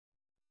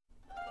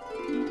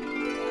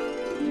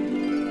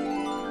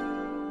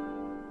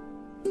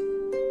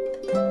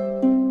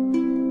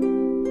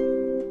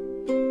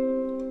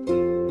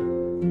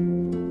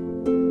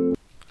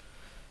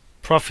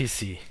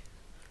Prophecy,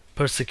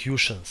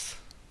 persecutions.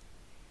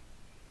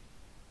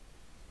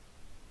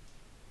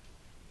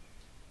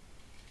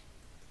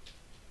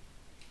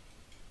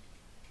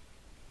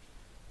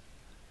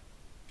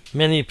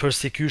 Many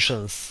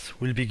persecutions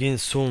will begin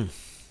soon.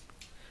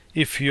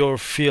 If you're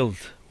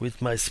filled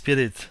with my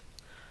spirit,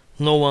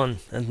 no one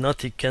and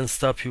nothing can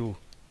stop you.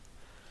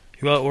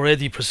 You are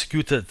already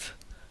persecuted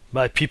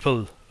by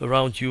people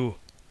around you,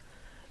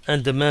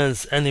 and the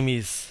man's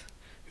enemies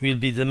will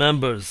be the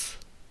members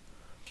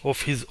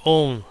of his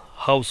own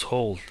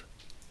household.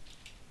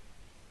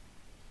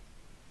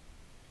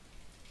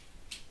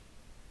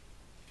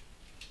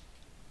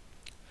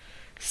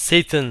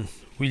 Satan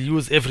will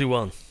use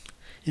everyone.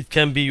 It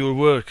can be your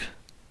work,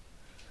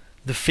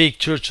 the fake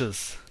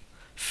churches,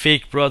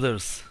 fake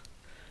brothers.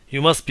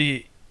 You must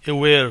be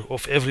aware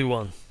of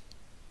everyone.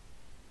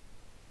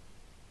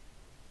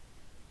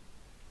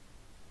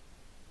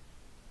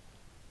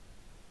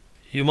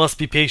 You must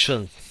be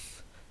patient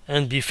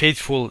and be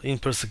faithful in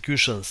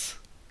persecutions,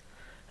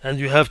 and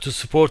you have to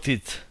support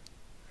it.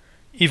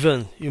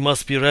 Even you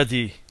must be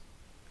ready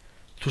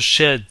to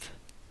shed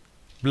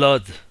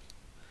blood.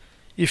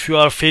 If you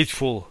are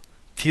faithful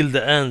till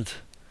the end,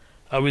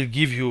 I will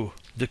give you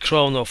the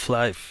crown of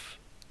life.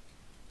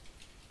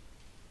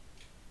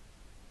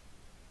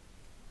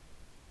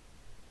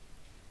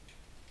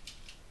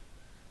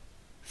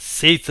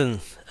 Satan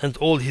and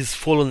all his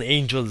fallen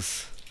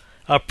angels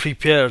are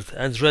prepared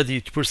and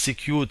ready to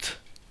persecute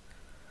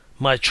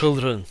my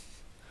children,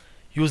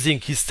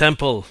 using his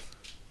temple,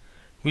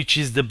 which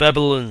is the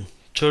Babylon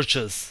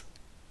churches,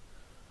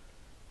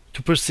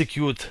 to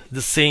persecute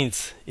the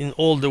saints in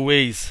all the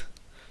ways,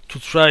 to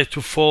try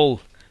to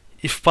fall,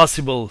 if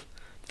possible,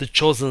 the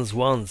chosen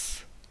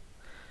ones,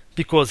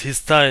 because his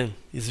time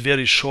is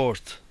very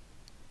short.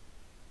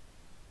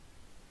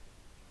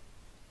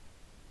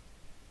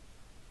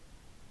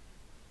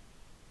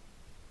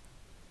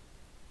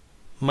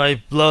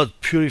 My blood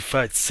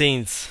purified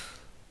saints,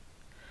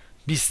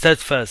 be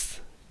steadfast,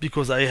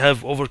 because I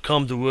have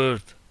overcome the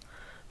world.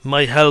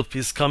 My help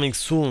is coming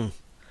soon,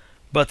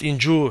 but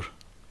endure.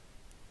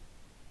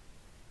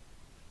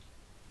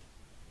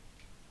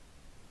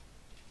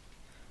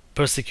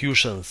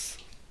 Persecutions.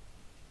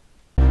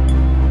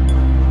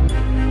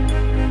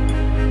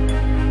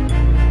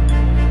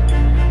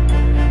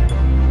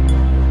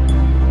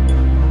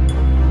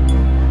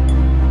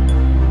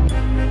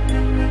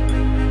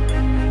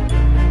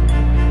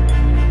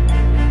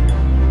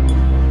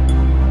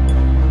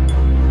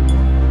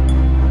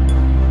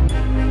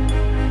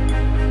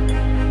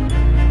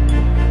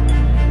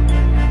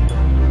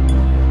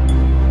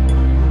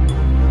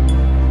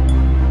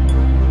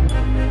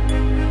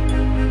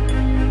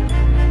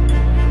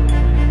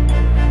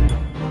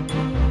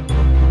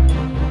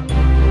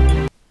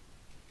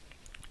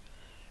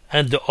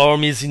 And the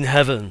armies in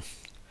heaven,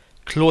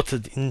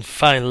 clothed in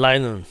fine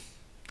linen,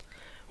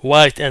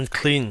 white and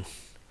clean,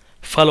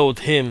 followed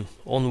him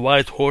on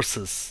white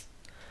horses.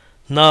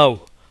 Now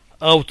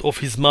out of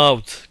his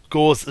mouth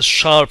goes a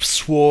sharp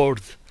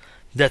sword,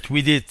 that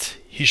with it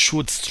he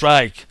should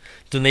strike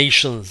the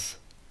nations.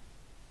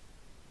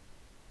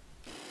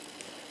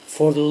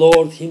 For the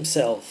Lord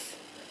himself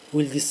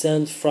will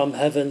descend from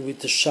heaven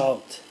with a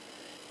shout,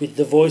 with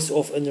the voice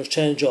of an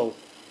archangel,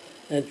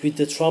 and with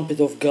the trumpet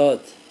of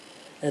God.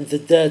 And the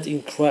dead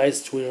in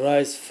Christ will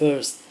rise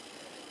first.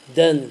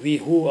 Then we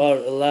who are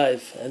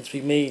alive and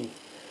remain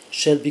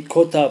shall be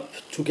caught up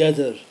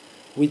together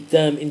with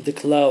them in the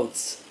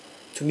clouds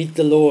to meet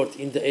the Lord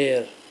in the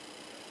air.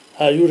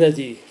 Are you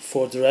ready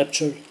for the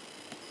rapture?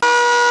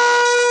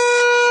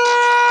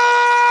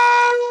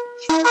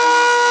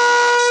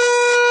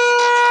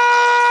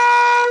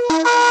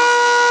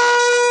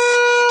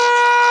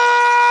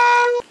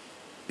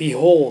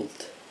 Behold,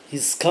 he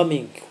is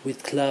coming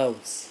with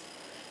clouds,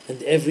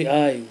 and every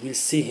eye will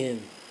see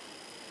him.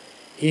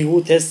 He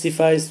who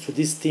testifies to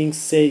these things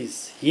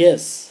says,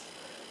 Yes,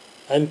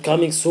 I am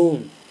coming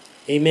soon.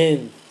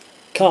 Amen.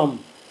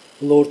 Come,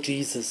 Lord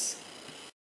Jesus.